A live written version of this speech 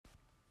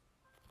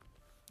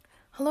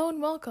Hello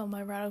and welcome,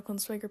 my Radical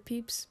and Swagger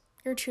peeps.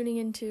 You're tuning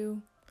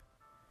into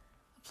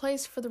a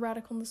place for the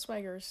Radical and the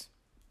Swaggers.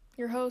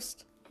 Your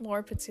host,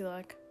 Laura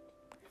Pitseolak.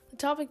 The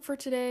topic for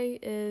today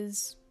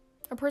is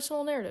a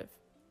personal narrative.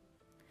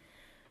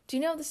 Do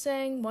you know the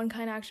saying, one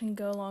kind action can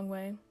go a long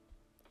way?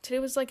 Today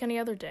was like any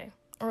other day,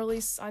 or at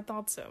least I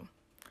thought so.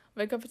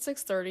 Wake up at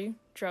 6:30,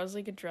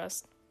 drowsily get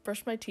dressed,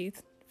 brush my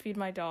teeth, feed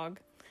my dog,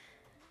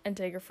 and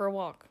take her for a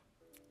walk.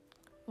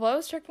 While I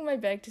was checking my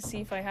bag to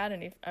see if I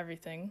had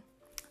everything,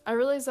 I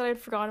realized that I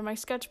had forgotten my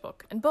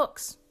sketchbook and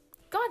books.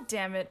 God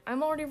damn it,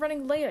 I'm already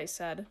running late, I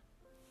said.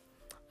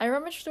 I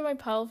rummaged through my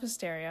pile of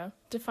hysteria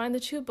to find the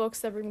two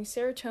books that bring me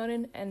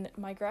serotonin and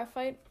my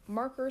graphite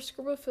marker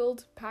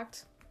scribble-filled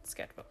packed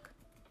sketchbook.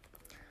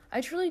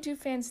 I truly do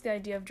fancy the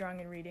idea of drawing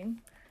and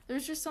reading.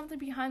 There's just something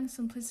behind the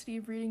simplicity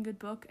of reading a good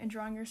book and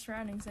drawing your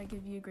surroundings that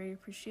give you a great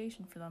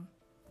appreciation for them.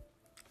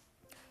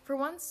 For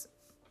once,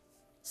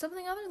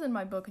 something other than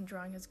my book and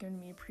drawing has given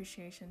me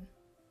appreciation.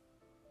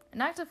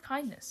 An act of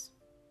kindness.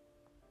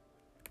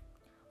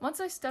 Once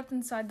I stepped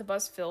inside the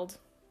bus filled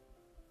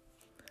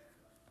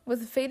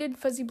with faded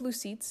fuzzy blue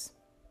seats,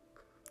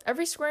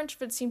 every square inch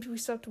of it seemed to be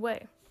swept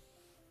away.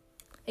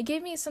 It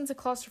gave me a sense of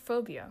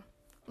claustrophobia.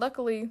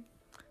 Luckily,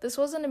 this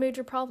wasn't a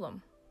major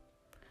problem.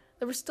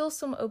 There was still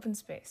some open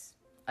space.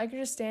 I could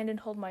just stand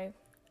and hold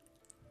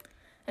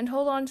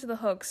on to the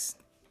hooks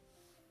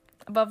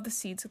above the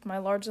seats with my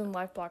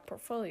larger-than-life black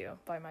portfolio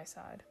by my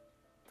side,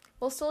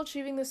 while still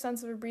achieving the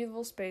sense of a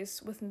breathable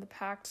space within the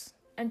packed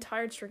and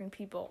tired-stricken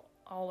people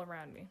all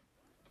around me.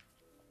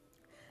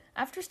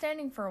 After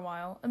standing for a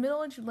while, a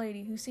middle-aged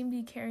lady who seemed to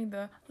be carrying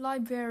the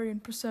librarian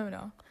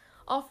persona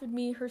offered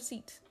me her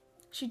seat.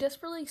 She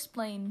desperately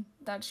explained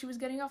that she was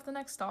getting off the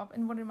next stop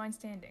and wouldn't mind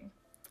standing.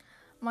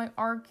 My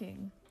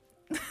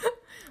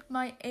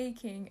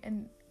aching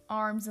and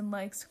arms and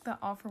legs took that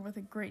offer with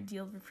a great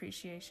deal of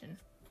appreciation.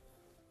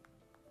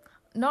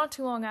 Not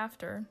too long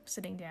after,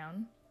 sitting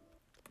down,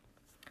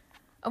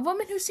 a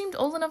woman who seemed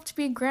old enough to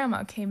be a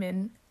grandma came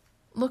in,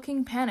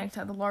 looking panicked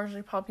at the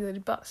largely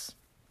populated bus.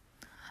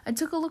 I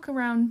took a look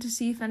around to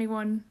see if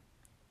anyone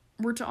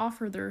were to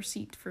offer their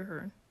seat for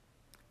her,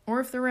 or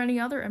if there were any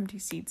other empty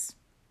seats.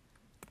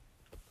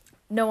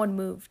 No one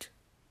moved.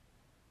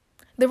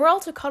 They were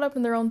all too caught up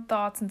in their own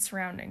thoughts and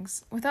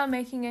surroundings. Without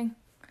making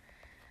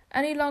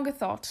any longer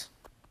thought,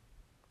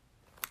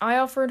 I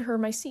offered her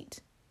my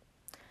seat.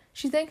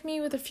 She thanked me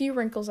with a few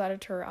wrinkles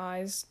added to her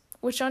eyes,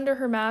 which under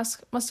her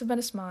mask must have been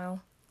a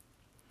smile.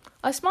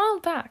 I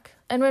smiled back,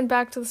 and went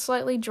back to the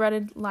slightly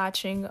dreaded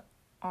latching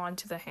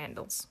onto the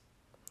handles.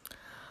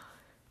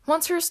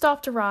 Once her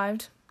stop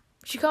arrived,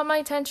 she caught my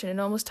attention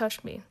and almost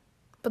touched me,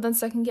 but then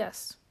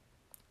second-guessed.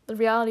 The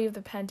reality of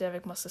the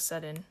pandemic must have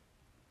set in.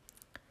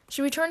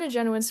 She returned a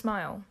genuine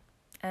smile,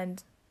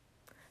 and,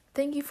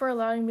 "Thank you for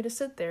allowing me to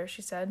sit there,"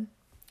 she said.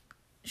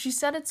 She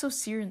said it so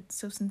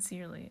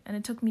sincerely, and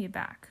it took me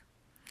aback.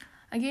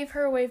 I gave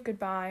her a wave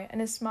goodbye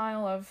and a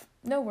smile of,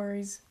 "No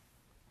worries."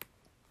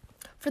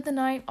 For the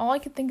night, all I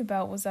could think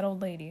about was that old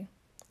lady.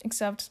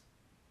 Except,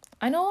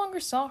 I no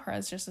longer saw her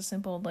as just a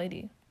simple old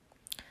lady.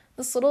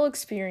 This little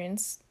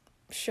experience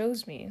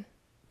tells me,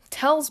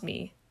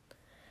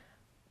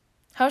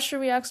 how she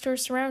reacts to her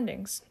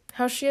surroundings.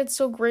 How she had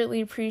so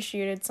greatly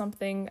appreciated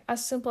something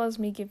as simple as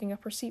me giving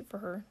up her seat for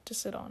her to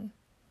sit on.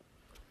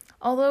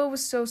 Although it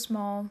was so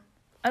small,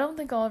 I don't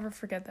think I'll ever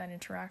forget that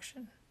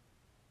interaction.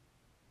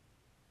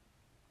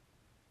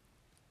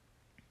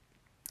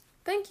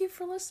 Thank you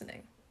for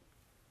listening.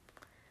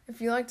 If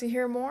you'd like to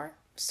hear more,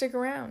 stick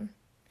around.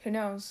 Who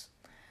knows?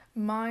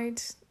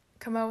 Might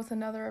come out with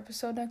another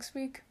episode next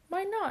week.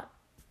 Might not.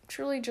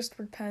 Truly just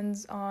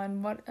depends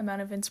on what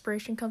amount of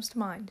inspiration comes to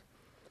mind.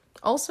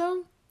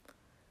 Also,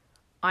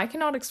 I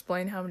cannot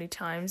explain how many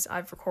times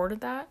I've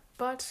recorded that,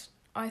 but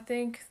I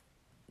think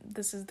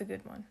this is the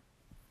good one.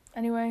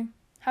 Anyway,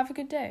 have a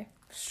good day.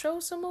 Show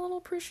some a little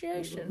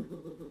appreciation.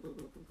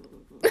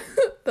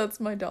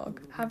 That's my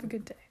dog. Have a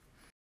good day.